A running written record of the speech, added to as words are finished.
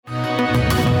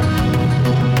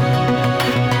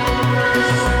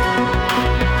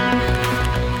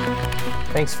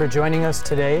Thanks for joining us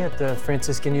today at the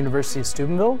Franciscan University of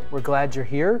Steubenville. We're glad you're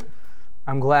here.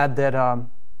 I'm glad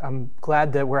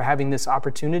that we're having this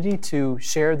opportunity to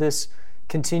share this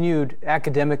continued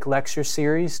academic lecture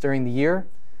series during the year,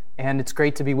 and it's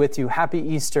great to be with you. Happy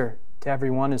Easter to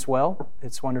everyone as well.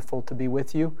 It's wonderful to be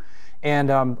with you. And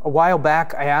a while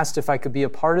back, I asked if I could be a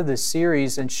part of this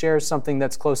series and share something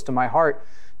that's close to my heart.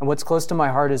 And what's close to my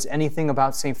heart is anything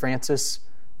about St. Francis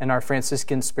and our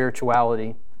Franciscan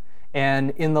spirituality. And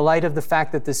in the light of the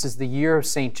fact that this is the year of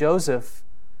St. Joseph,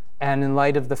 and in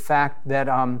light of the fact that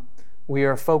we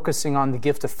are focusing on the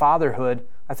gift of fatherhood,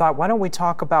 I thought, why don't we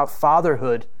talk about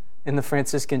fatherhood in the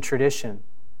Franciscan tradition?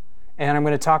 And I'm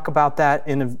going to talk about that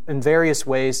in various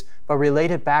ways, but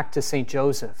relate it back to St.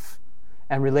 Joseph,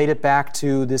 and relate it back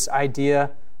to this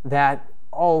idea that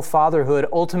all fatherhood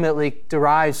ultimately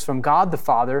derives from God the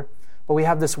Father, but we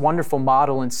have this wonderful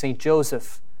model in St.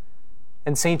 Joseph,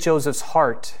 and St. Joseph's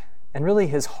heart. And really,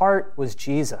 his heart was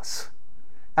Jesus.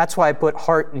 That's why I put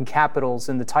heart in capitals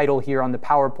in the title here on the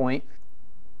PowerPoint.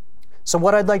 So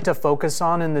what I'd like to focus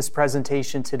on in this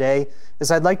presentation today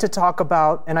is I'd like to talk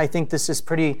about, and I think this is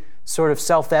pretty sort of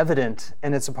self-evident,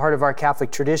 and it's a part of our Catholic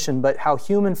tradition, but how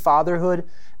human fatherhood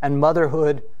and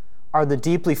motherhood are the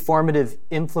deeply formative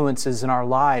influences in our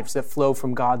lives that flow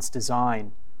from God's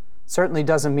design. Certainly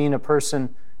doesn't mean a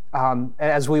person,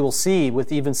 as we will see with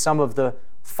even some of the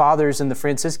fathers in the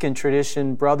Franciscan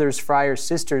tradition, brothers, friars,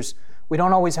 sisters, we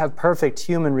don't always have perfect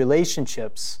human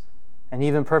relationships, and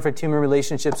even perfect human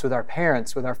relationships with our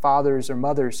parents, with our fathers or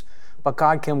mothers, but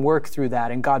God can work through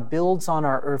that, and God builds on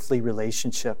our earthly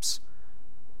relationships.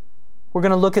 We're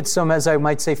going to look at some, as I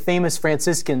might say, famous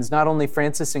Franciscans, not only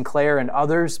Francis and Clare and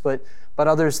others, but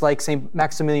others like St.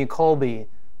 Maximilian Kolbe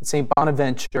and St.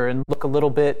 Bonaventure, and look a little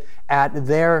bit at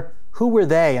who were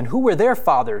they and who were their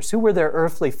fathers, who were their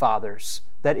earthly fathers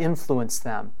that influenced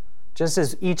them, just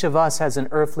as each of us has an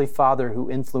earthly father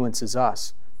who influences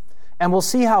us. And we'll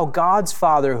see how God's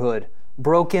fatherhood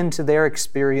broke into their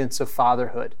experience of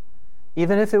fatherhood.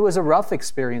 Even if it was a rough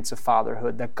experience of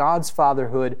fatherhood, that God's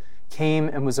fatherhood came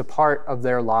and was a part of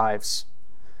their lives.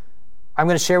 I'm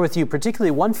going to share with you particularly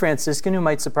one Franciscan who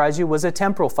might surprise you was a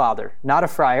temporal father, not a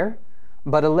friar,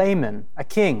 but a layman, a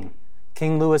king,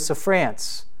 King Louis of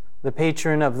France, the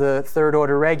patron of the Third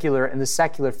Order Regular and the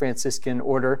secular Franciscan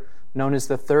order, known as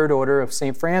the Third Order of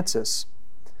St. Francis.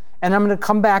 And I'm going to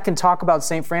come back and talk about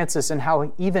St. Francis and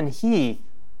how even he,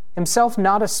 himself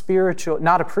not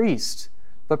a priest,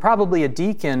 but probably a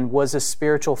deacon, was a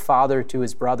spiritual father to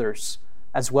his brothers,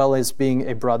 as well as being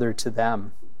a brother to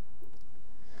them.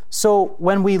 So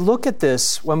when we look at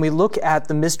this, when we look at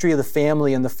the mystery of the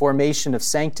family and the formation of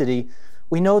sanctity,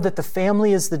 we know that the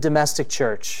family is the domestic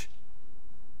church.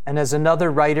 And as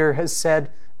another writer has said,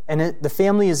 the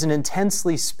family is an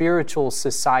intensely spiritual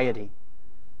society.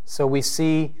 So we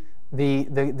see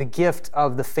the gift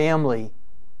of the family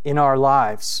in our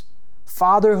lives.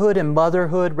 Fatherhood and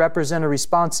motherhood represent a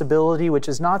responsibility which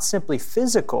is not simply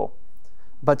physical,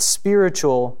 but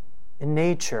spiritual in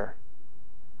nature.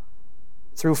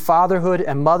 Through fatherhood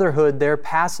and motherhood, there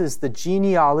passes the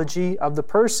genealogy of the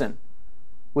person,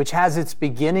 which has its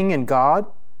beginning in God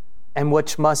and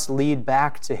which must lead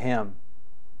back to Him.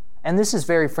 And this is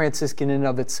very Franciscan in and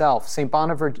of itself. St.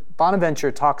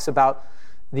 Bonaventure talks about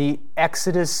the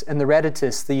exodus and the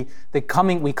reditus,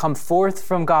 we come forth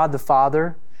from God the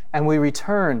Father, and we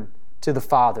return to the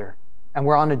Father, and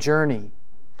we're on a journey.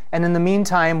 And in the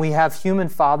meantime, we have human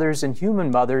fathers and human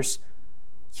mothers,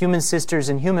 human sisters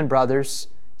and human brothers,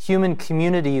 human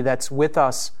community that's with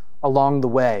us along the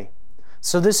way.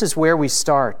 So this is where we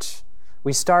start.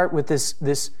 We start with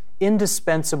this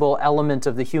indispensable element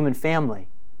of the human family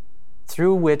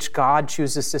through which God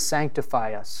chooses to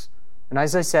sanctify us. And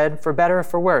as I said, for better or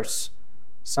for worse,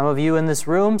 some of you in this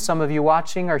room, some of you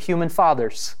watching are human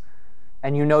fathers,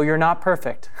 and you know you're not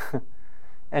perfect.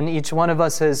 And each one of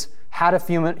us has had a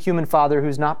human father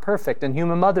who's not perfect and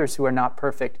human mothers who are not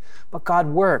perfect. But God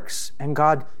works, and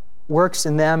God works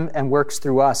in them and works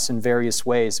through us in various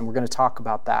ways, and we're going to talk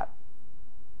about that.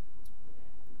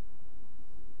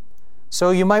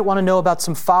 So you might want to know about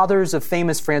some fathers of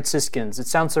famous Franciscans. It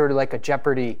sounds sort of like a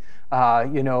Jeopardy,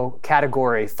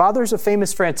 category. Fathers of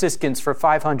famous Franciscans for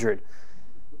 500.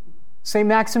 St.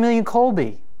 Maximilian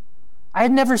Kolbe. I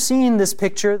had never seen this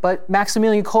picture, but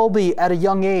Maximilian Kolbe at a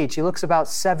young age, he looks about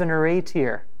 7 or 8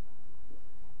 here.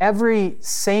 Every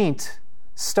saint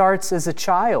starts as a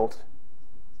child.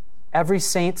 Every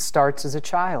saint starts as a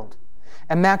child.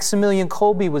 And Maximilian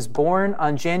Kolbe was born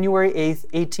on January 8th,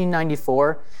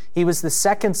 1894. He was the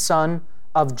second son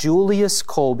of Julius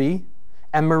Kolbe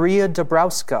and Maria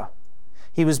Dabrowska.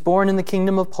 He was born in the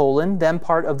Kingdom of Poland, then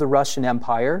part of the Russian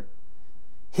Empire.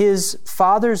 His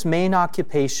father's main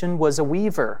occupation was a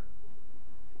weaver,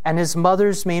 and his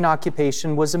mother's main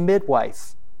occupation was a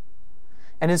midwife.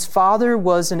 And his father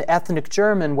was an ethnic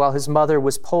German while his mother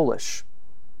was Polish.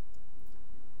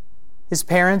 His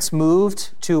parents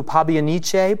moved to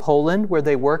Pabianice, Poland, where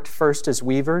they worked first as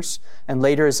weavers, and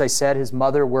later, as I said, his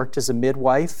mother worked as a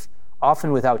midwife,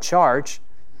 often without charge.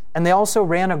 And they also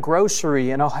ran a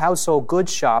grocery and a household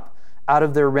goods shop out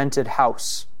of their rented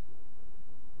house.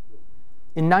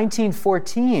 In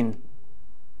 1914,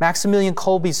 Maximilian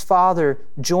Kolbe's father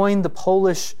joined the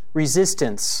Polish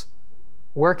resistance,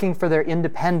 working for their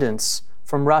independence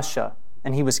from Russia,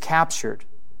 and he was captured.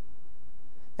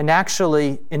 And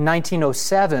actually, in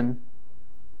 1907,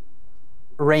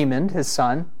 Raymond, his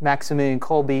son, Maximilian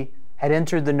Kolbe, had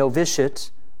entered the novitiate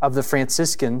of the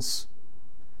Franciscans.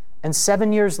 And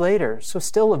 7 years later, so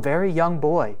still a very young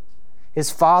boy, his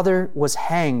father was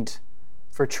hanged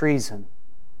for treason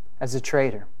as a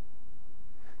traitor.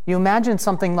 You imagine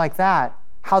something like that,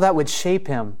 how that would shape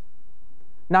him.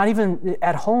 Not even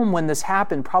at home when this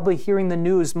happened, probably hearing the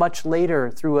news much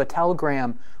later through a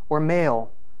telegram or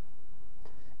mail.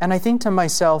 And I think to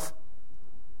myself,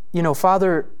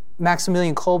 Father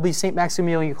Maximilian Kolbe, St.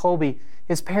 Maximilian Kolbe,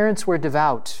 his parents were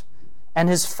devout, and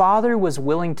his father was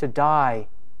willing to die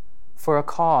for a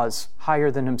cause higher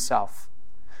than himself.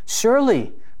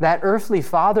 Surely that earthly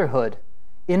fatherhood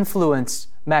influenced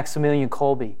Maximilian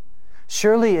Kolbe.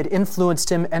 Surely it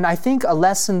influenced him, and I think a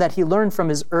lesson that he learned from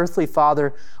his earthly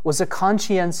father was a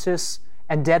conscientious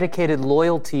and dedicated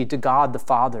loyalty to God the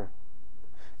Father.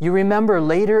 You remember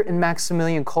later in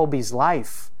Maximilian Kolbe's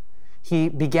life, he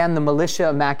began the Militia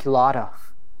Immaculata,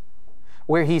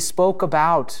 where he spoke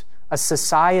about a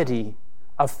society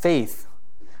of faith,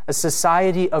 a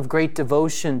society of great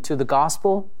devotion to the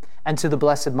gospel and to the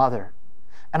Blessed Mother.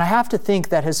 And I have to think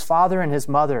that his father and his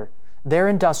mother, their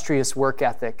industrious work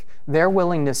ethic, their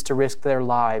willingness to risk their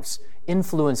lives,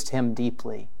 influenced him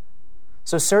deeply.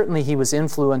 So certainly he was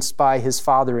influenced by his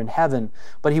Father in heaven,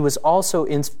 but he was also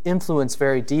influenced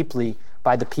very deeply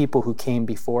by the people who came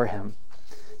before him.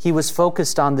 He was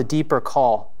focused on the deeper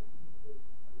call.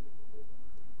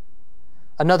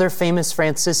 Another famous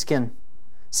Franciscan,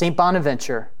 St.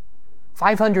 Bonaventure,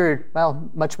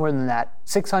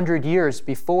 600 years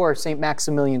before St.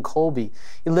 Maximilian Kolbe.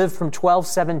 He lived from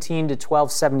 1217 to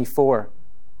 1274.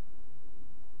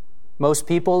 Most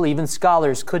people, even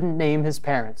scholars, couldn't name his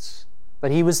parents.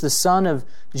 But he was the son of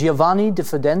Giovanni di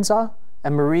Fidenza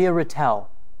and Maria Rattel.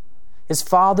 His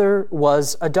father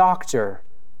was a doctor,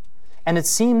 and it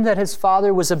seemed that his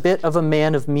father was a bit of a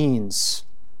man of means.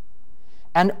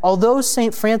 And although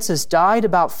St. Francis died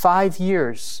about 5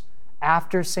 years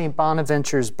after St.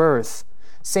 Bonaventure's birth,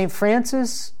 St.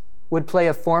 Francis would play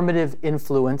a formative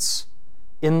influence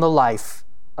in the life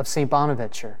of St.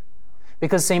 Bonaventure,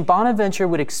 because St. Bonaventure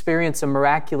would experience a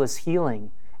miraculous healing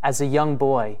as a young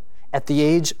boy at the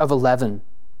age of 11.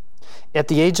 At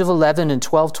the age of 11 in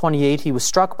 1228, he was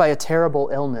struck by a terrible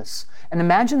illness. And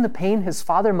imagine the pain his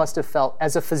father must have felt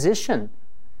as a physician,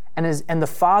 and the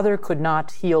father could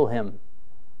not heal him.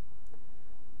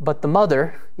 But the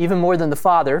mother, even more than the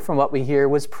father, from what we hear,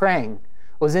 was praying,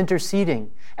 was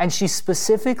interceding. And she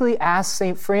specifically asked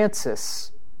St.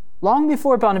 Francis, long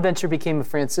before Bonaventure became a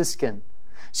Franciscan,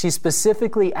 she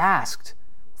specifically asked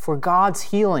for God's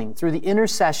healing through the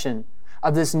intercession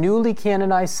of this newly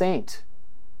canonized saint.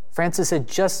 Francis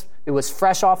it was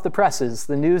fresh off the presses,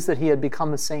 the news that he had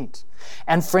become a saint.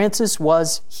 And Francis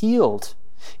was healed.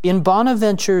 In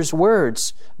Bonaventure's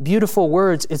words, beautiful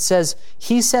words,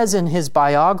 he says in his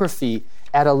biography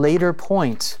at a later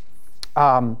point,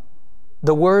 the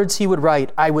words he would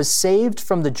write, "I was saved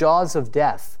from the jaws of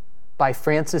death by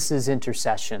Francis's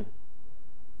intercession."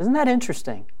 Isn't that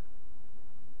interesting?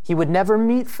 He would never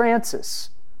meet Francis,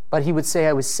 but he would say,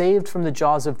 "I was saved from the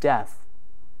jaws of death."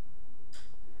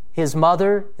 His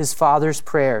mother, his father's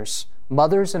prayers,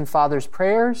 mothers and fathers'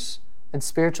 prayers and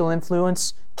spiritual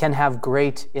influence can have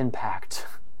great impact,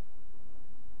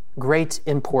 great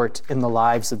import in the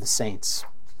lives of the saints.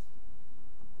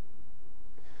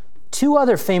 Two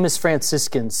other famous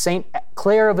Franciscans, St.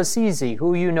 Clare of Assisi,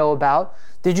 who you know about.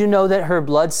 Did you know that her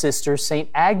blood sister, St.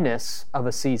 Agnes of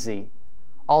Assisi,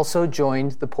 also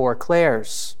joined the Poor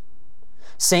Clares?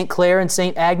 St. Clare and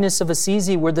St. Agnes of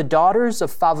Assisi were the daughters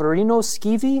of Favorino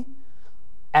Schivi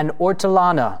and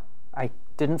Ortolana. I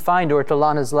didn't find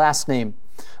Ortolana's last name,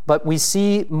 but we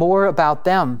see more about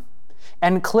them.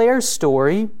 And Clare's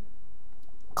story,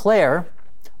 Clare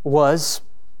was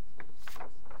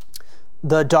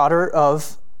the daughter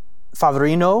of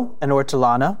Favorino and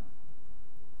Ortolana,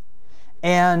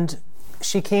 and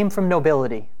she came from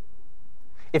nobility.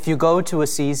 If you go to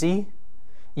Assisi,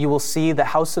 you will see the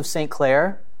House of St.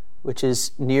 Clare, which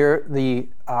is near the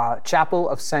Chapel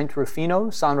of San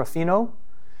Rufino.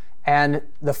 And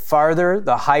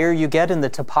the higher you get in the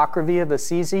topography of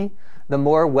Assisi, the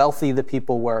more wealthy the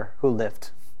people were who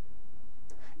lived.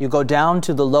 You go down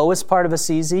to the lowest part of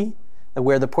Assisi,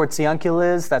 where the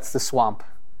Porziuncula is, that's the swamp.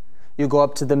 You go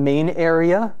up to the main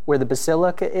area where the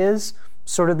basilica is,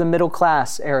 sort of the middle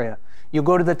class area. You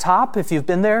go to the top, if you've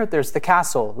been there, there's the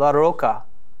castle, La Rocca.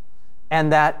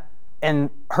 And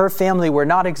her family were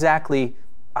not exactly,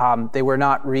 they were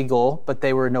not regal, but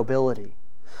they were nobility.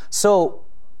 So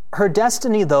her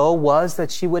destiny, though, was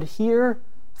that she would hear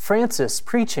Francis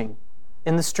preaching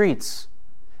in the streets.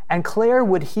 And Clare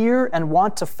would hear and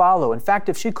want to follow. In fact,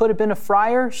 if she could have been a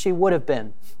friar, she would have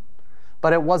been.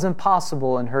 But it wasn't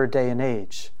possible in her day and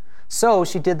age. So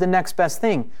she did the next best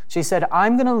thing. She said,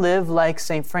 I'm going to live like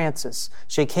St. Francis.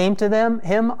 She came to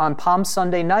him on Palm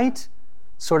Sunday night,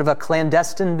 sort of a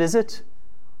clandestine visit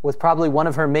with probably one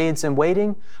of her maids in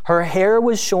waiting. Her hair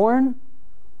was shorn.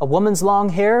 A woman's long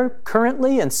hair,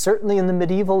 currently and certainly in the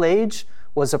medieval age,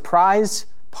 was a prized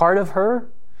part of her.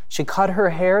 She cut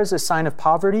her hair as a sign of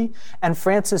poverty, and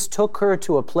Francis took her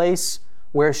to a place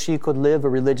where she could live a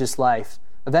religious life.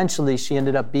 Eventually, she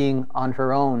ended up being on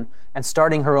her own and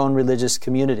starting her own religious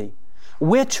community,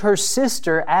 which her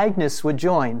sister Agnes would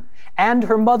join, and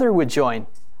her mother would join.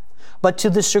 But to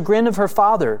the chagrin of her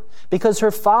father, because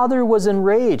her father was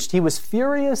enraged. He was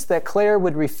furious that Clare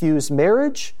would refuse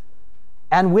marriage,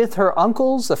 and with her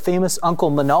uncles, the famous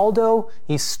Uncle Monaldo,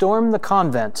 he stormed the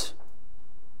convent.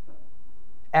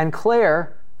 And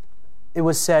Clare, it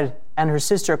was said, and her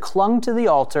sister clung to the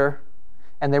altar,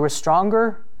 and they were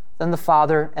stronger than the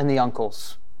father and the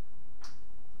uncles.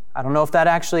 I don't know if that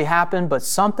actually happened, but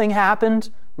something happened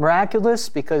miraculous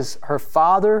because her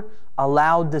father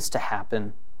allowed this to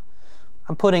happen.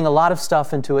 I'm putting a lot of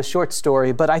stuff into a short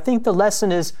story, but I think the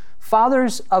lesson is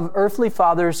earthly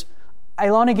fathers,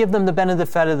 I want to give them the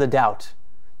benefit of the doubt.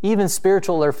 Even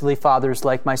spiritual earthly fathers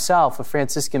like myself, a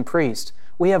Franciscan priest,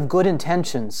 we have good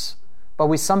intentions, but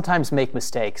we sometimes make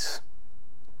mistakes.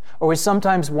 Or we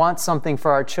sometimes want something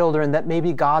for our children that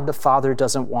maybe God the Father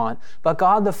doesn't want. But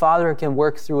God the Father can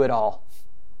work through it all.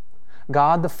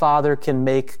 God the Father can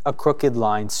make a crooked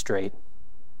line straight.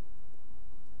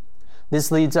 This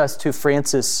leads us to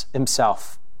Francis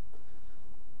himself.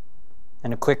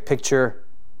 And a quick picture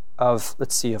of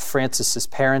Francis's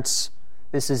parents.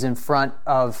 This is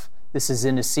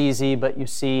in Assisi, but you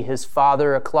see his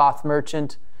father, a cloth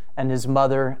merchant, and his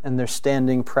mother, and they're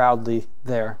standing proudly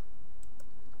there.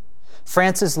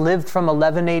 Francis lived from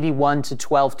 1181 to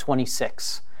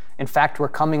 1226. In fact, we're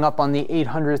coming up on the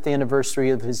 800th anniversary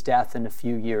of his death in a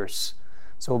few years.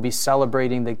 So we'll be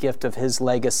celebrating the gift of his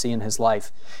legacy in his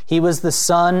life. He was the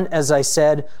son, as I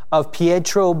said, of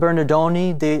Pietro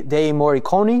Bernardoni de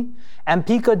Moriconi and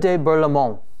Pica de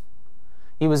Berlamont.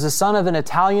 He was the son of an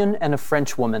Italian and a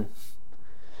French woman.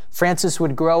 Francis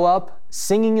would grow up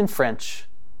singing in French.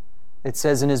 It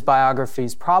says in his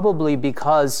biographies, probably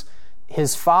because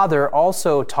his father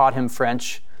also taught him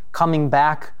French, coming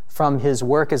back from his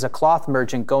work as a cloth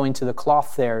merchant, going to the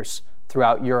cloth fairs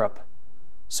throughout Europe.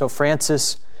 So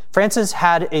Francis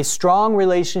had a strong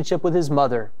relationship with his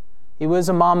mother. He was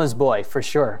a mama's boy, for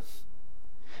sure.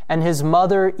 And his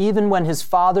mother, even when his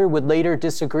father would later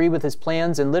disagree with his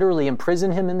plans and literally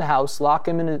imprison him in the house, lock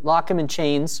him in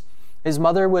chains, his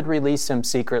mother would release him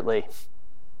secretly.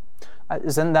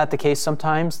 Isn't that the case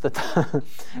sometimes?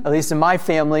 At least in my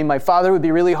family, my father would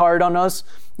be really hard on us.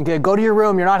 Okay, go to your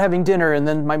room, you're not having dinner. And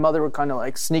then my mother would kind of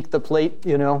like sneak the plate,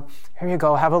 here you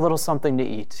go, have a little something to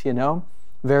eat,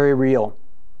 Very real.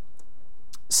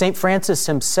 St. Francis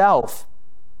himself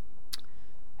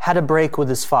had a break with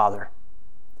his father,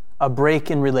 a break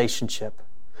in relationship.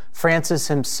 Francis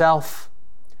himself,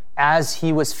 as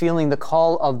he was feeling the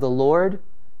call of the Lord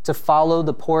to follow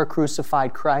the poor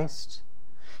crucified Christ,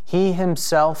 he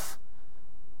himself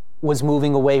was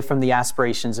moving away from the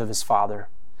aspirations of his father.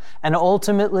 And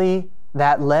ultimately,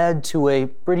 that led to a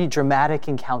pretty dramatic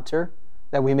encounter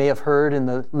that we may have heard in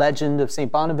the legend of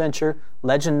St. Bonaventure.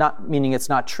 Legend not meaning it's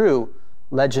not true.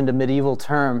 Legend, a medieval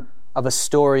term of a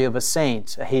story of a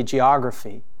saint, a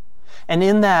hagiography. And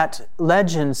in that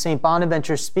legend, St.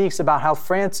 Bonaventure speaks about how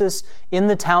Francis, in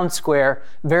the town square,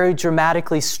 very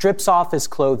dramatically strips off his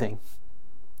clothing.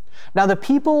 Now, the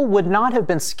people would not have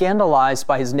been scandalized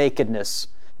by his nakedness.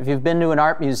 If you've been to an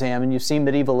art museum and you've seen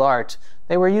medieval art,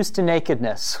 they were used to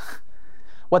nakedness.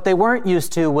 What they weren't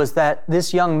used to was that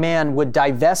this young man would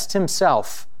divest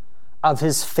himself of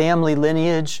his family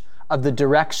lineage, of the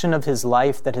direction of his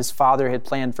life that his father had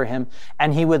planned for him.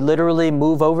 And he would literally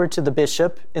move over to the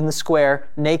bishop in the square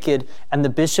naked, and the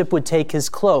bishop would take his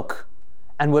cloak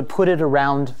and would put it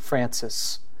around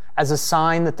Francis as a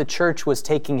sign that the church was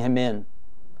taking him in,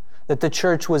 that the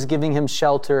church was giving him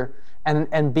shelter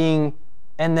and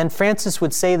then Francis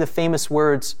would say the famous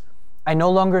words, "I no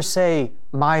longer say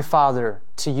my Father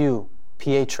to you,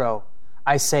 Pietro.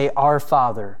 I say our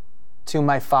Father to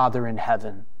my Father in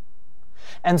heaven."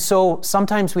 And so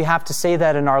sometimes we have to say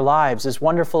that in our lives. As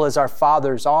wonderful as our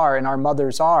fathers are and our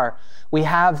mothers are, we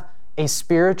have a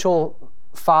spiritual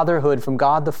fatherhood from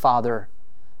God the Father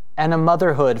and a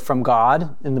motherhood from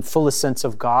God, in the fullest sense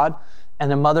of God,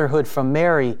 and a motherhood from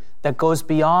Mary that goes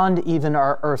beyond even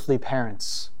our earthly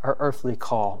parents, our earthly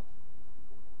call.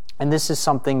 And this is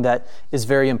something that is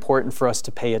very important for us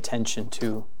to pay attention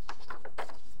to.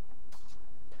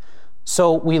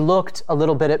 So we looked a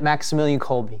little bit at Maximilian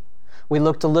Kolbe. We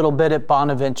looked a little bit at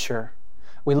Bonaventure.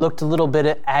 We looked a little bit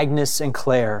at Agnes and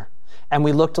Claire. And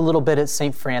we looked a little bit at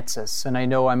St. Francis. And I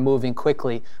know I'm moving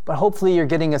quickly, but hopefully you're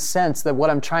getting a sense that what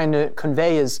I'm trying to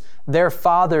convey is their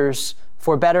fathers,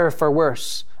 for better or for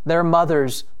worse, their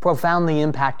mothers profoundly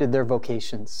impacted their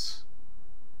vocations.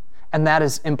 And that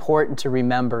is important to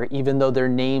remember, even though their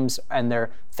names and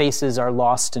their faces are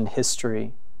lost in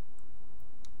history.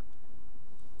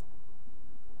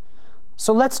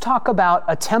 So let's talk about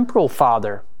a temporal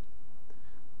father.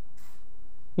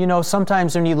 You know,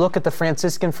 sometimes when you look at the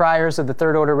Franciscan friars of the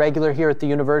Third Order Regular here at the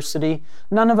university,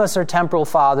 none of us are temporal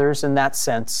fathers in that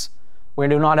sense. We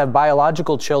do not have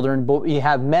biological children, but we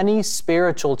have many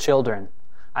spiritual children.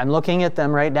 I'm looking at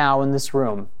them right now in this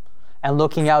room and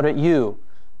looking out at you.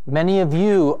 Many of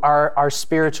you are our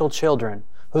spiritual children,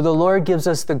 who the Lord gives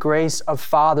us the grace of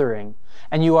fathering.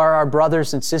 And you are our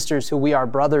brothers and sisters who we are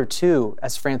brother to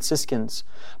as Franciscans.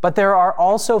 But there are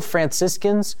also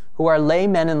Franciscans who are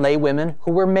laymen and laywomen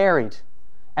who were married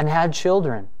and had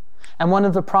children. And one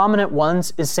of the prominent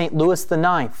ones is St. Louis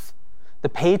IX, the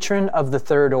patron of the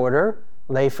Third Order,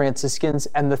 lay Franciscans,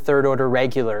 and the Third Order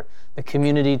Regular, the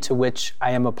community to which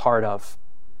I am a part of.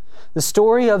 The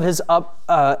story of his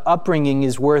upbringing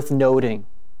is worth noting.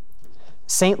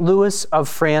 St. Louis of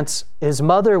France, his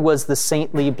mother was the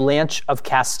saintly Blanche of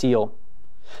Castile.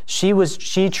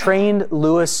 She trained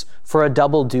Louis for a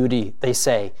double duty, they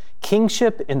say,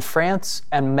 kingship in France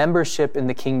and membership in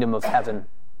the kingdom of heaven.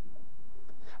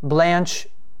 Blanche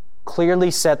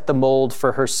clearly set the mold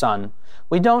for her son.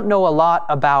 We don't know a lot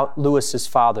about Louis's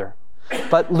father,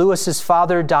 but Louis's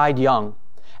father died young,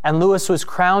 and Louis was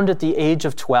crowned at the age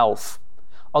of 12,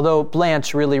 although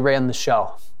Blanche really ran the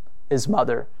show, his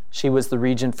mother. She was the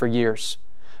regent for years.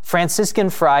 Franciscan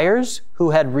friars who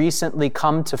had recently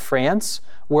come to France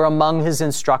were among his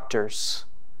instructors.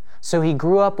 So he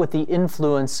grew up with the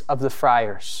influence of the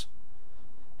friars.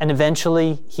 And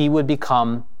eventually he would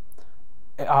become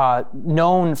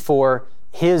known for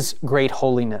his great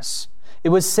holiness. It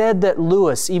was said that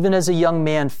Louis, even as a young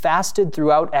man, fasted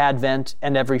throughout Advent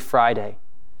and every Friday.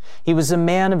 He was a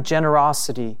man of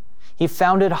generosity. He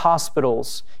founded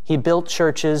hospitals, he built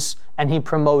churches, and he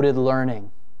promoted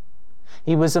learning.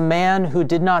 He was a man who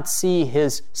did not see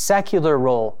his secular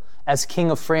role as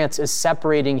King of France as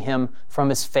separating him from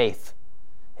his faith.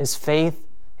 His faith,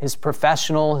 his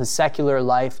professional, his secular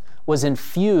life was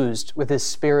infused with his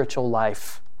spiritual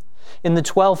life. In the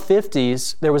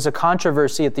 1250s, there was a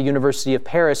controversy at the University of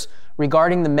Paris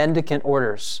regarding the mendicant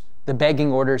orders, the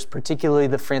begging orders, particularly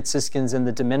the Franciscans and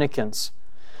the Dominicans.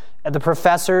 The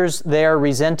professors there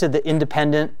resented the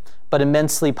independent but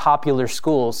immensely popular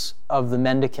schools of the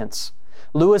mendicants.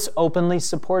 Louis openly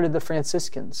supported the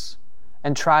Franciscans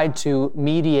and tried to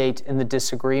mediate in the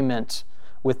disagreement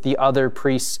with the other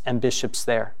priests and bishops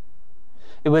there.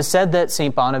 It was said that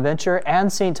St. Bonaventure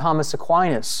and St. Thomas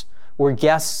Aquinas were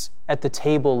guests at the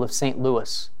table of St.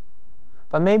 Louis.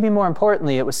 But maybe more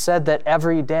importantly, it was said that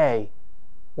every day,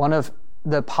 one of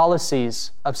the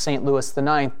policies of St. Louis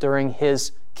IX during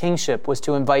his kingship was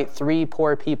to invite 3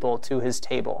 poor people to his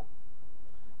table.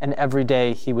 And every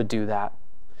day he would do that.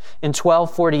 In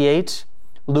 1248,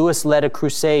 Louis led a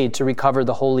crusade to recover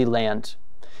the Holy Land.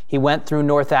 He went through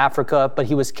North Africa, but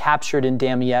he was captured in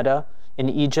Damietta in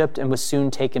Egypt and was soon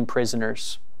taken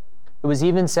prisoners. It was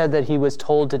even said that he was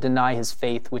told to deny his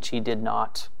faith, which he did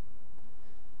not.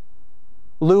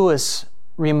 Louis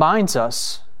reminds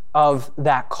us of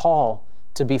that call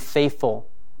to be faithful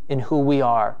in who we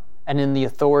are and in the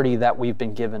authority that we've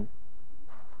been given.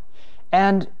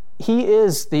 And he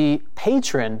is the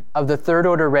patron of the Third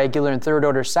Order Regular and Third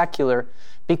Order Secular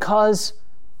because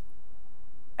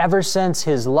ever since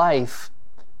his life,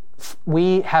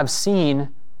 we have seen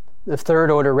the third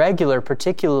order regular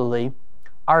particularly,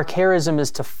 our charism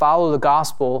is to follow the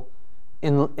gospel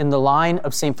in the line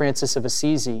of St. Francis of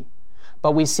Assisi.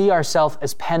 But we see ourselves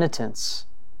as penitents.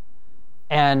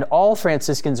 And all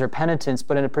Franciscans are penitents,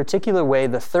 but in a particular way,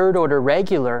 the third order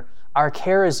regular, our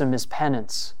charism is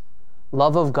penance.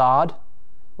 Love of God,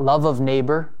 love of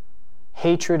neighbor,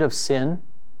 hatred of sin,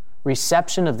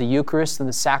 reception of the Eucharist and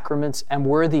the sacraments, and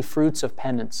worthy fruits of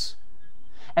penance.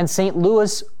 And St.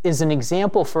 Louis is an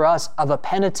example for us of a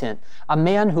penitent, a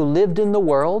man who lived in the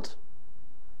world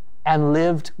and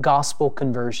lived gospel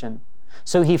conversion.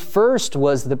 So he first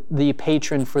was the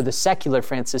patron for the secular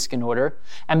Franciscan order,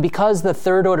 and because the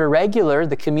third order regular,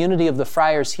 the community of the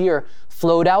friars here,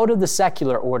 flowed out of the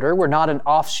secular order, we're not an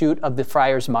offshoot of the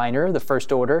friars minor, the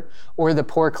first order, or the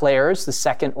Poor Clares, the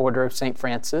second order of St.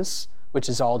 Francis, which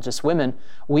is all just women.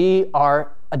 We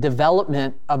are a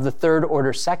development of the third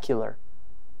order secular.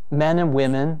 Men and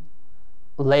women,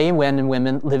 lay men and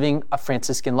women living a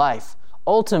Franciscan life.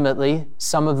 Ultimately,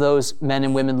 some of those men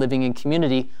and women living in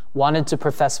community wanted to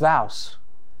profess vows.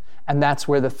 And that's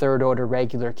where the third order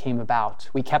regular came about.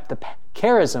 We kept the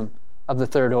charism of the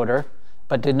third order,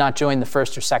 but did not join the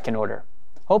first or second order.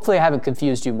 Hopefully I haven't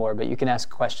confused you more, but you can ask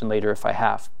a question later if I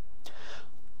have.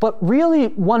 But really,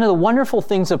 one of the wonderful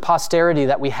things of posterity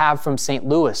that we have from St.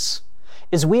 Louis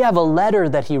is we have a letter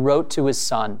that he wrote to his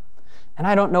son. And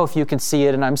I don't know if you can see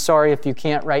it, and I'm sorry if you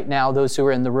can't right now, those who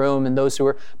are in the room and those who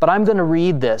are, but I'm going to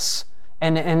read this,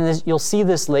 and you'll see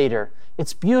this later.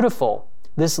 It's beautiful.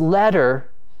 This letter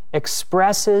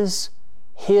expresses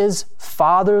his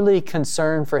fatherly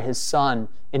concern for his son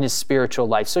in his spiritual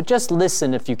life. So just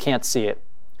listen if you can't see it.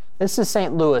 This is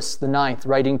St. Louis the Ninth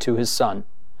writing to his son.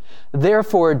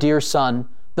 Therefore, dear son,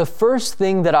 the first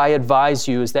thing that I advise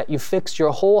you is that you fix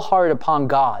your whole heart upon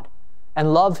God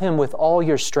and love him with all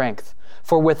your strength.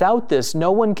 For without this,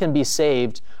 no one can be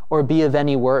saved or be of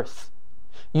any worth.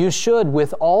 You should,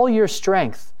 with all your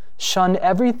strength, shun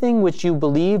everything which you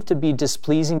believe to be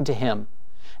displeasing to him,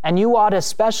 and you ought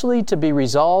especially to be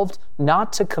resolved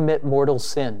not to commit mortal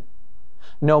sin,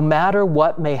 no matter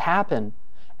what may happen,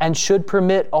 and should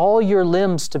permit all your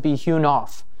limbs to be hewn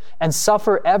off, and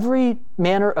suffer every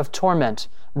manner of torment,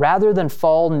 rather than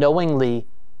fall knowingly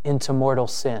into mortal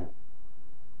sin.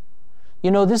 You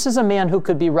know, this is a man who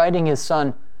could be writing his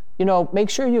son, you know, make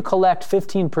sure you collect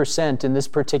 15% in this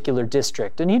particular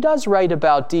district. And he does write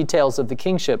about details of the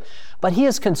kingship, but he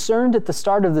is concerned at the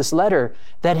start of this letter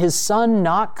that his son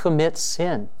not commit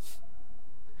sin,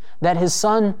 that his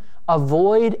son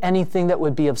avoid anything that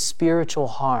would be of spiritual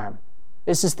harm.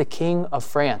 This is the King of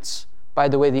France. By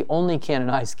the way, the only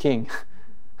canonized king.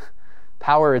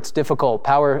 Power, it's difficult.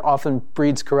 Power often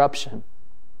breeds corruption.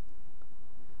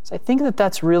 So I think that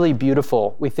that's really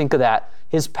beautiful. We think of that.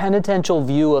 His penitential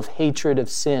view of hatred of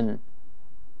sin.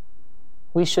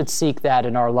 We should seek that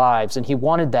in our lives, and he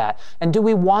wanted that. And do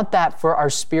we want that for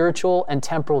our spiritual and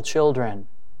temporal children?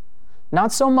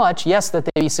 Not so much, yes, that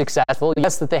they be successful,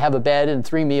 yes, that they have a bed and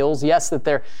 3 meals, yes, that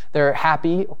they're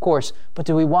happy, of course, but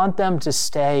do we want them to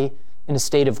stay in a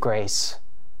state of grace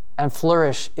and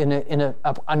flourish in an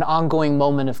ongoing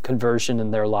moment of conversion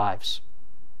in their lives?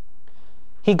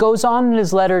 He goes on in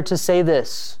his letter to say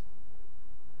this,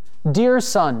 Dear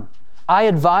son, I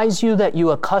advise you that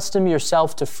you accustom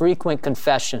yourself to frequent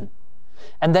confession,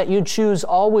 and that you choose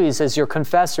always as your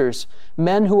confessors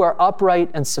men who are upright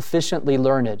and sufficiently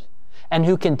learned, and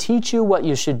who can teach you what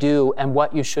you should do and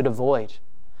what you should avoid.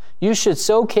 You should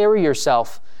so carry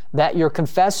yourself that your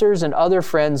confessors and other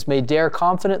friends may dare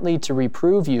confidently to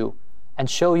reprove you and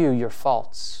show you your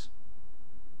faults.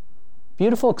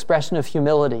 Beautiful expression of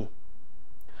humility.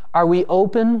 Are we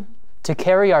open to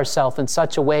carry ourselves in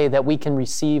such a way that we can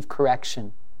receive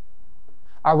correction?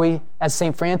 Are we, as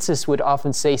St. Francis would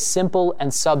often say, simple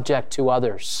and subject to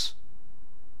others?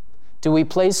 Do we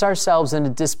place ourselves in a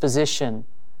disposition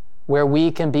where we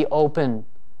can be open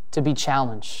to be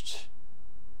challenged?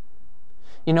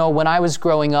 You know, when I was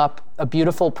growing up, a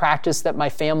beautiful practice that my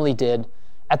family did,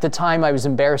 at the time I was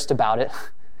embarrassed about it,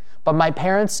 but my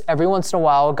parents every once in a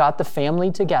while got the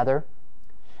family together,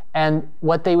 and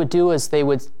what they would do is they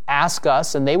would ask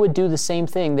us, and they would do the same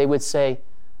thing. They would say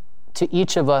to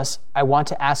each of us, I want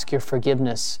to ask your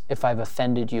forgiveness if I've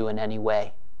offended you in any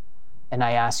way. And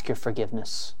I ask your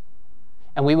forgiveness.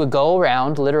 And we would go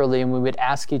around, literally, and we would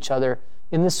ask each other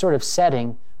in this sort of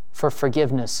setting for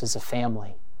forgiveness as a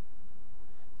family.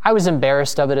 I was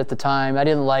embarrassed of it at the time. I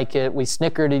didn't like it. We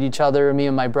snickered at each other, me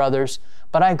and my brothers.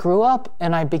 But I grew up,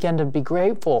 and I began to be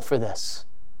grateful for this,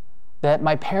 that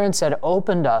my parents had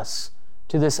opened us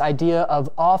to this idea of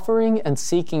offering and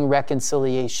seeking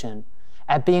reconciliation,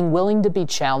 at being willing to be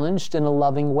challenged in a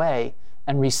loving way,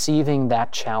 and receiving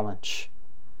that challenge.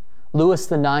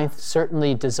 Louis IX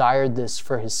certainly desired this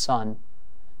for his son,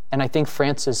 and I think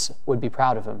Francis would be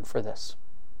proud of him for this.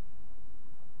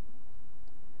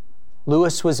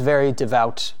 Louis was very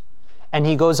devout, and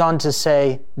he goes on to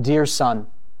say, "Dear son,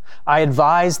 I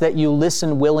advise that you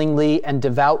listen willingly and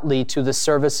devoutly to the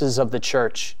services of the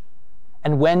church.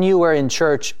 And when you are in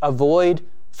church, avoid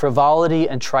frivolity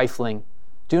and trifling.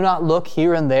 Do not look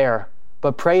here and there,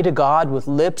 but pray to God with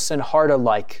lips and heart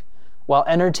alike, while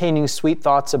entertaining sweet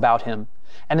thoughts about him,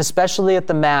 and especially at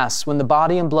the Mass, when the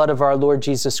body and blood of our Lord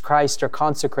Jesus Christ are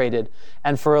consecrated,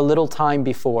 and for a little time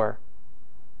before."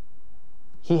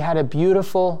 He had a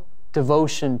beautiful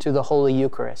devotion to the Holy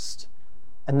Eucharist,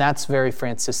 and that's very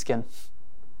Franciscan.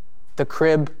 The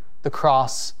crib, the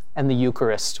cross, and the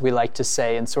Eucharist, we like to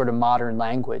say in sort of modern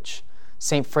language.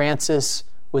 St. Francis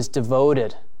was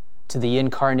devoted to the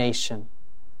Incarnation,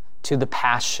 to the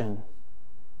Passion,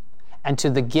 and to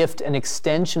the gift and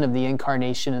extension of the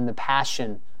Incarnation and the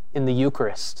Passion in the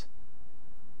Eucharist.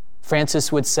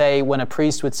 Francis would say when a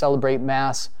priest would celebrate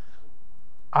Mass,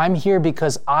 "I'm here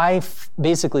because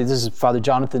basically, this is Father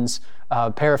Jonathan's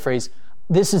paraphrase,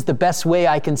 this is the best way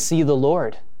I can see the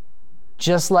Lord.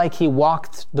 Just like he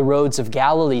walked the roads of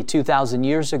Galilee 2,000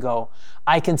 years ago,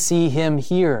 I can see him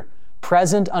here,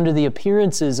 present under the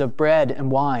appearances of bread and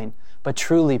wine, but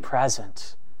truly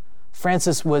present."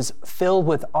 Francis was filled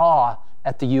with awe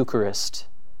at the Eucharist,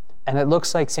 and it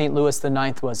looks like St. Louis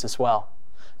IX was as well,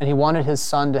 and he wanted his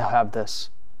son to have this.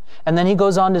 And then he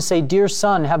goes on to say, "Dear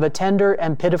son, have a tender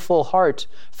and pitiful heart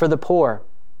for the poor,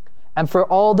 and for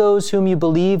all those whom you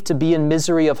believe to be in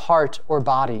misery of heart or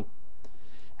body.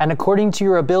 And according to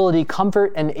your ability,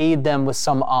 comfort and aid them with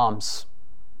some alms."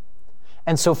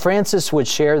 And so Francis would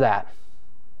share that.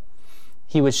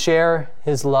 He would share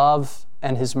his love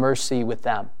and his mercy with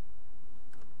them.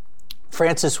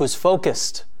 Francis was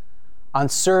focused on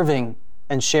serving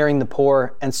and sharing the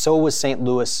poor, and so was St.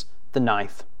 Louis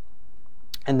IX.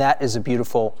 And that is a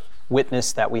beautiful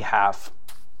witness that we have.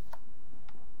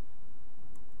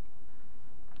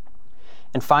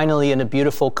 And finally, in a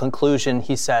beautiful conclusion,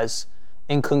 he says,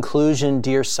 "In conclusion,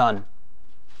 dear son,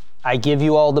 I give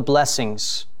you all the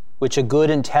blessings which a good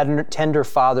and tender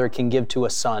father can give to a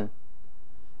son.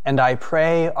 And I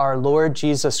pray our Lord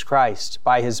Jesus Christ,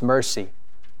 by his mercy,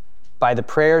 by the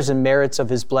prayers and merits of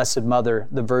his blessed mother,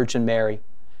 the Virgin Mary,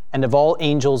 and of all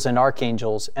angels and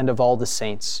archangels, and of all the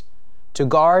saints, to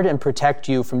guard and protect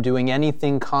you from doing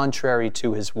anything contrary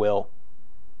to his will,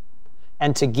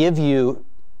 and to give you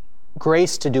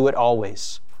grace to do it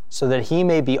always, so that he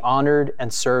may be honored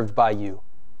and served by you.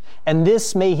 And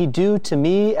this may he do to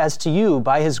me as to you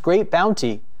by his great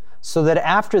bounty, so that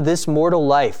after this mortal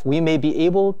life we may be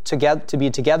able to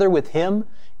be together with him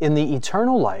in the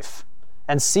eternal life,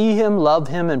 and see him, love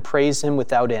him, and praise him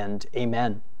without end.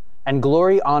 Amen. And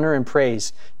glory, honor, and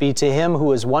praise be to him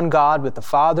who is one God with the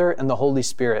Father and the Holy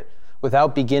Spirit,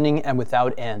 without beginning and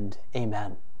without end.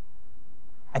 Amen."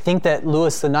 I think that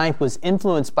Louis IX was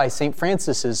influenced by St.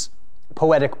 Francis's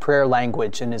poetic prayer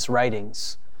language in his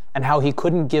writings, and how he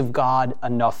couldn't give God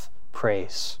enough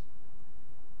praise.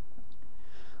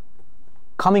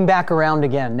 Coming back around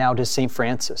again now to St.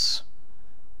 Francis.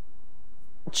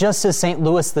 Just as St.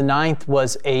 Louis IX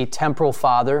was a temporal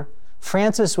father,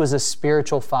 Francis was a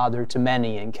spiritual father to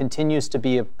many and continues to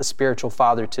be a spiritual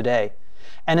father today.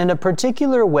 And in a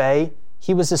particular way,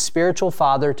 he was a spiritual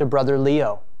father to Brother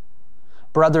Leo.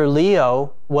 Brother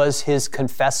Leo was his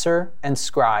confessor and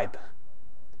scribe.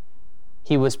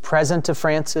 He was present to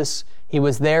Francis. He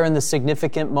was there in the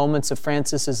significant moments of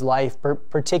Francis's life,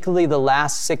 particularly the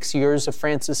last 6 years of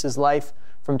Francis's life,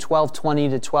 from 1220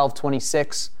 to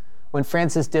 1226, when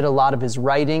Francis did a lot of his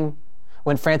writing,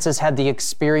 when Francis had the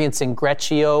experience in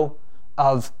Greccio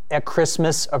at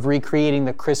Christmas of recreating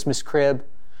the Christmas crib,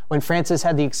 when Francis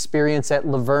had the experience at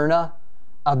Laverna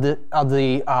of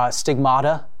the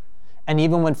Stigmata, and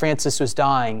even when Francis was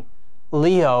dying,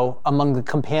 Leo, among the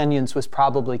companions, was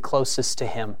probably closest to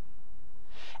him.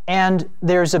 And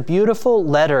there's a beautiful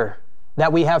letter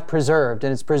that we have preserved,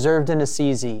 and it's preserved in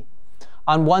Assisi.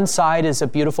 On one side is a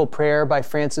beautiful prayer by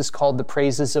Francis called The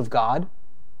Praises of God.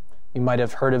 You might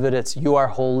have heard of it. It's, "You are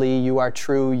holy, you are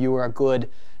true, you are good."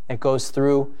 It goes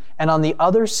through. And on the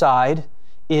other side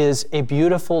is a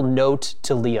beautiful note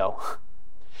to Leo.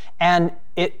 And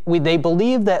they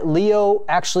believe that Leo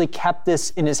actually kept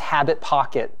this in his habit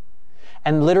pocket.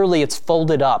 And literally it's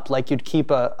folded up like you'd keep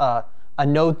a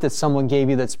note that someone gave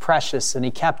you that's precious, and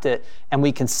he kept it. And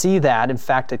we can see that. In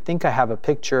fact, I think I have a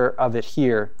picture of it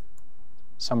here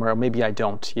somewhere. Maybe I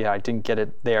don't. Yeah, I didn't get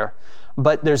it there.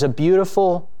 But there's a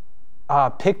beautiful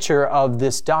picture of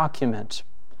this document.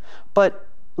 But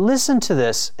listen to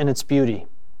this in its beauty.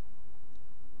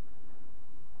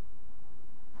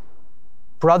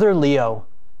 Brother Leo,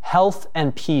 health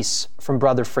and peace from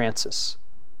Brother Francis.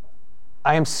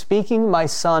 I am speaking my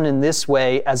son in this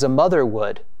way as a mother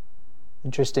would.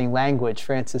 Interesting language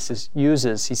Francis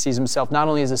uses. He sees himself not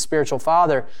only as a spiritual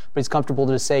father, but he's comfortable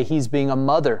to say he's being a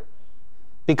mother.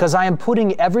 Because I am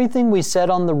putting everything we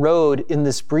said on the road in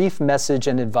this brief message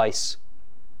and advice.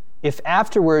 If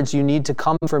afterwards you need to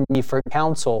come for me for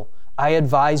counsel, I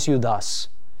advise you thus.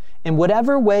 In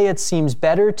whatever way it seems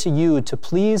better to you to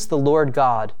please the Lord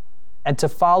God and to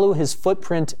follow his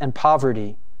footprint and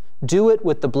poverty, do it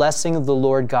with the blessing of the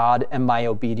Lord God and my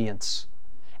obedience.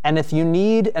 And if you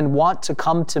need and want to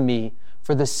come to me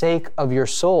for the sake of your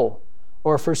soul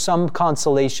or for some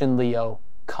consolation, Leo,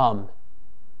 come.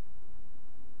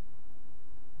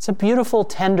 It's a beautiful,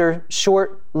 tender,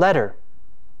 short letter.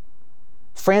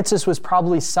 Francis was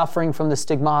probably suffering from the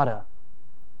stigmata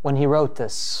when he wrote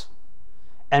this.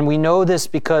 And we know this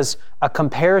because a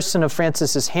comparison of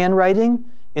Francis's handwriting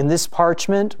in this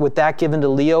parchment with that given to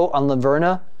Leo on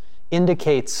Laverna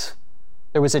indicates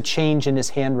there was a change in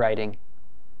his handwriting.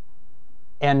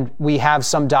 And we have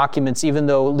some documents, even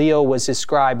though Leo was his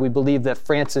scribe, we believe that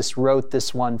Francis wrote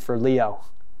this one for Leo.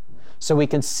 So we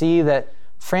can see that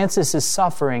Francis is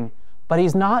suffering, but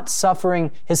he's not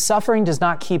suffering. His suffering does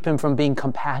not keep him from being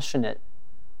compassionate.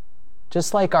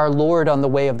 Just like our Lord on the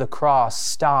way of the cross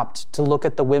stopped to look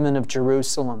at the women of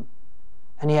Jerusalem,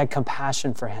 and he had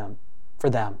compassion for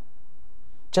them.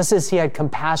 Just as he had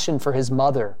compassion for his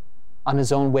mother on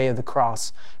his own way of the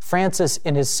cross, Francis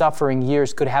in his suffering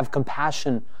years could have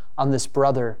compassion on this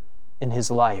brother in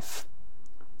his life,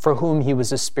 for whom he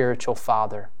was a spiritual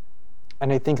father.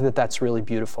 And I think that that's really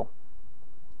beautiful.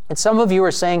 And some of you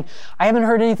are saying, I haven't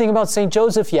heard anything about St.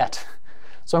 Joseph yet.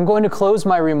 So I'm going to close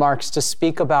my remarks to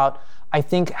speak about, I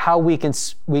think, how we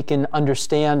can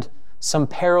understand some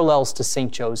parallels to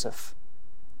St. Joseph.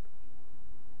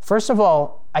 First of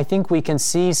all, I think we can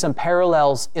see some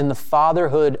parallels in the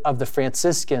fatherhood of the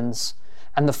Franciscans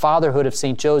and the fatherhood of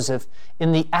St. Joseph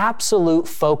in the absolute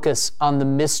focus on the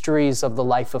mysteries of the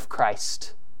life of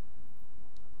Christ.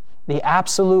 The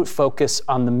absolute focus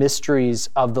on the mysteries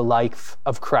of the life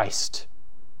of Christ.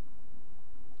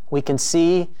 We can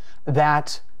see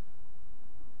that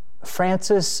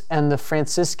Francis and the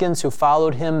Franciscans who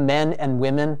followed him, men and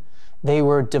women, they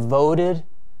were devoted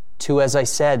to, as I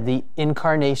said, the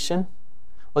incarnation.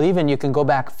 Well, even you can go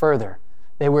back further.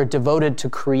 They were devoted to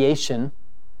creation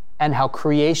and how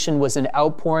creation was an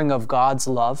outpouring of God's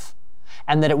love,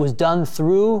 and that it was done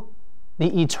through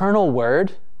the eternal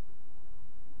Word,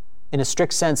 in a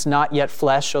strict sense, not yet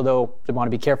flesh, although I want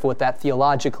to be careful with that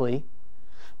theologically.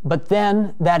 But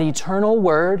then that eternal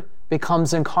Word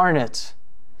becomes incarnate.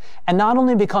 And not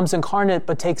only becomes incarnate,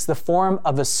 but takes the form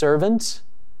of a servant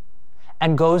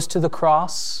and goes to the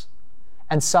cross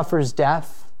and suffers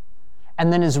death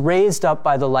and then is raised up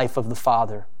by the life of the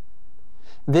Father.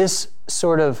 This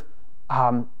sort of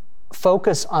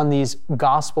focus on these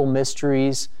gospel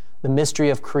mysteries, the mystery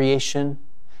of creation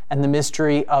and the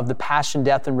mystery of the passion,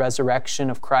 death, and resurrection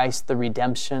of Christ, the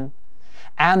redemption,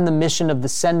 and the mission of the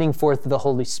sending forth of the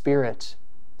Holy Spirit.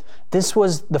 This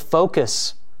was the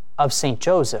focus of St.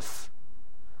 Joseph.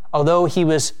 Although he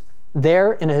was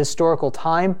there in a historical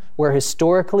time where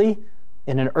historically,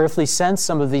 in an earthly sense,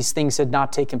 some of these things had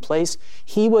not taken place,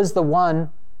 he was the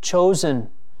one chosen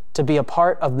to be a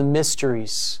part of the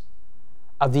mysteries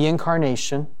of the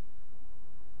incarnation.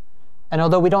 And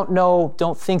although we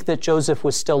don't think that Joseph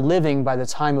was still living by the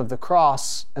time of the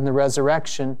cross and the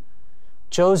resurrection,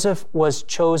 Joseph was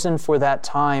chosen for that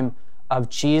time of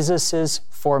Jesus'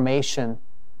 formation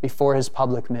before his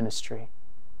public ministry.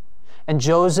 And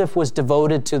Joseph was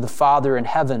devoted to the Father in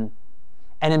heaven.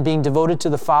 And in being devoted to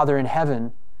the Father in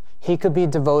heaven, he could be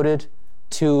devoted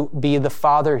to be the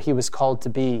father he was called to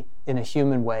be in a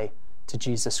human way to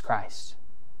Jesus Christ.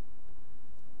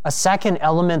 A second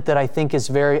element that I think is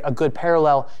a good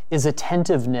parallel is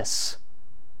attentiveness.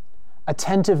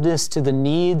 Attentiveness to the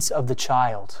needs of the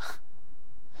child.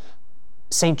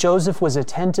 St. Joseph was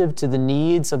attentive to the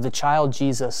needs of the child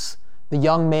Jesus, the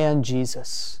young man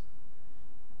Jesus.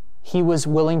 He was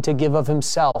willing to give of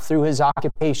himself through his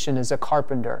occupation as a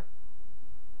carpenter.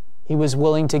 He was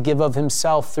willing to give of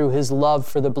himself through his love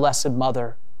for the Blessed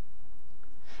Mother.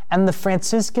 And the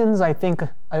Franciscans, I think,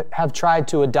 have tried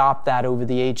to adopt that over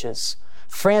the ages.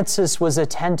 Francis was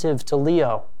attentive to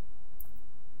Leo.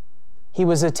 He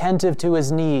was attentive to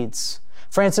his needs.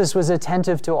 Francis was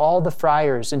attentive to all the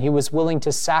friars, and he was willing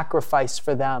to sacrifice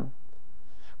for them.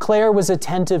 Claire was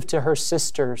attentive to her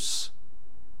sisters.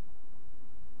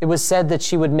 It was said that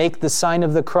she would make the sign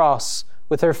of the cross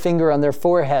with her finger on their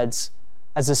foreheads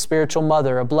as a spiritual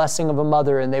mother, a blessing of a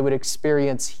mother, and they would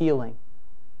experience healing.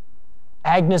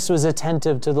 Agnes was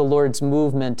attentive to the Lord's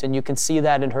movement, and you can see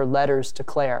that in her letters to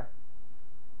Claire.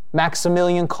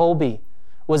 Maximilian Kolbe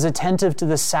was attentive to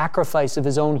the sacrifice of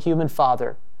his own human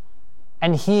father,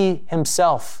 and he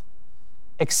himself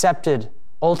accepted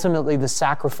ultimately the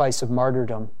sacrifice of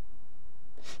martyrdom.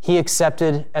 He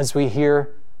accepted, as we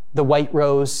hear, the white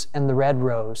rose and the red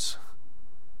rose,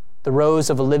 the rose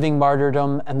of a living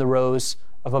martyrdom and the rose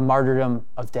of a martyrdom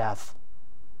of death.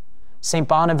 St.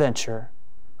 Bonaventure,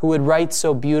 who would write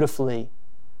so beautifully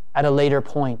at a later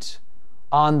point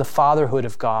on the fatherhood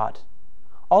of God.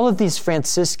 All of these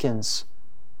Franciscans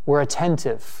were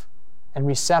attentive and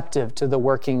receptive to the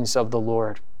workings of the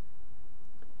Lord.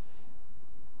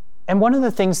 And one of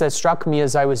the things that struck me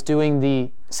as I was doing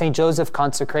the St. Joseph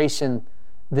consecration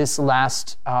this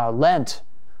last Lent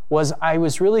was I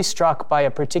was really struck by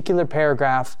a particular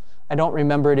paragraph. I don't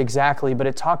remember it exactly, but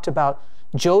it talked about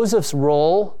Joseph's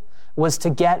role was to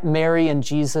get Mary and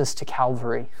Jesus to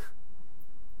Calvary.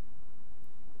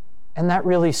 And that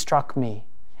really struck me.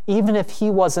 Even if he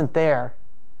wasn't there,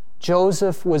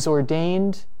 Joseph was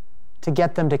ordained to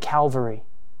get them to Calvary.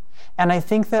 And I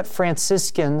think that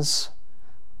Franciscans,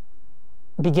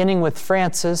 beginning with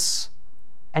Francis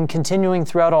and continuing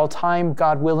throughout all time,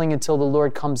 God willing, until the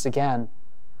Lord comes again,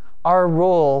 our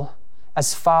role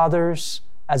as fathers,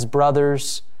 as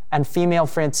brothers, and female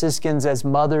Franciscans as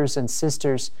mothers and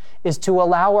sisters is to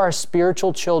allow our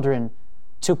spiritual children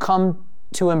to come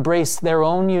to embrace their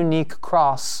own unique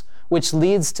cross, which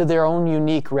leads to their own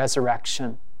unique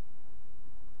resurrection.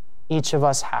 Each of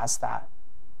us has that.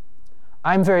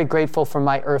 I'm very grateful for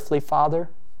my earthly father.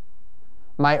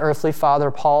 My earthly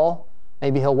father, Paul,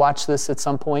 maybe he'll watch this at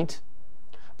some point.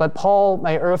 But Paul,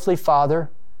 my earthly father,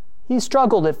 he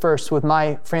struggled at first with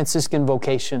my Franciscan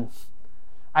vocation.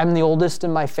 I'm the oldest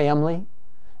in my family.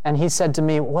 And he said to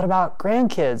me, what about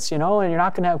grandkids, and you're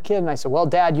not going to have kids? And I said, well,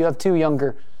 Dad, you have 2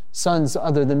 younger sons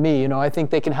other than me. I think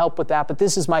they can help with that, but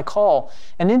this is my call.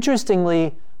 And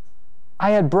interestingly,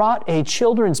 I had brought a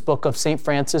children's book of St.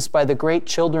 Francis by the great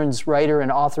children's writer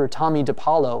and author Tommy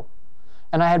DiPaolo.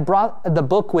 And I had brought the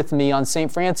book with me on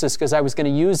St. Francis because I was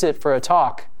going to use it for a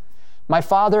talk. My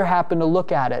father happened to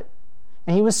look at it,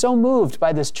 and he was so moved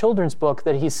by this children's book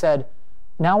that he said,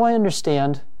 now I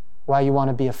understand why you want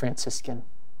to be a Franciscan.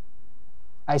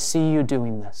 I see you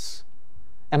doing this.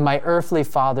 And my earthly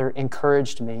father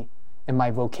encouraged me in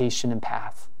my vocation and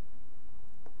path.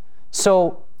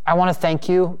 So I want to thank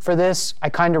you for this. I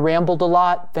kind of rambled a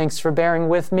lot. Thanks for bearing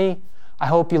with me. I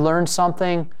hope you learned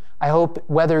something. I hope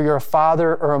whether you're a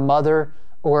father or a mother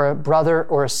or a brother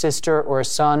or a sister or a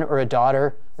son or a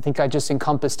daughter, I think I just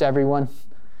encompassed everyone,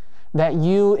 that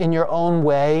you in your own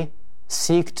way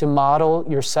seek to model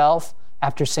yourself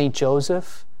after St.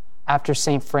 Joseph, after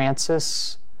St.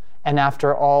 Francis, and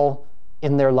after all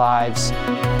in their lives.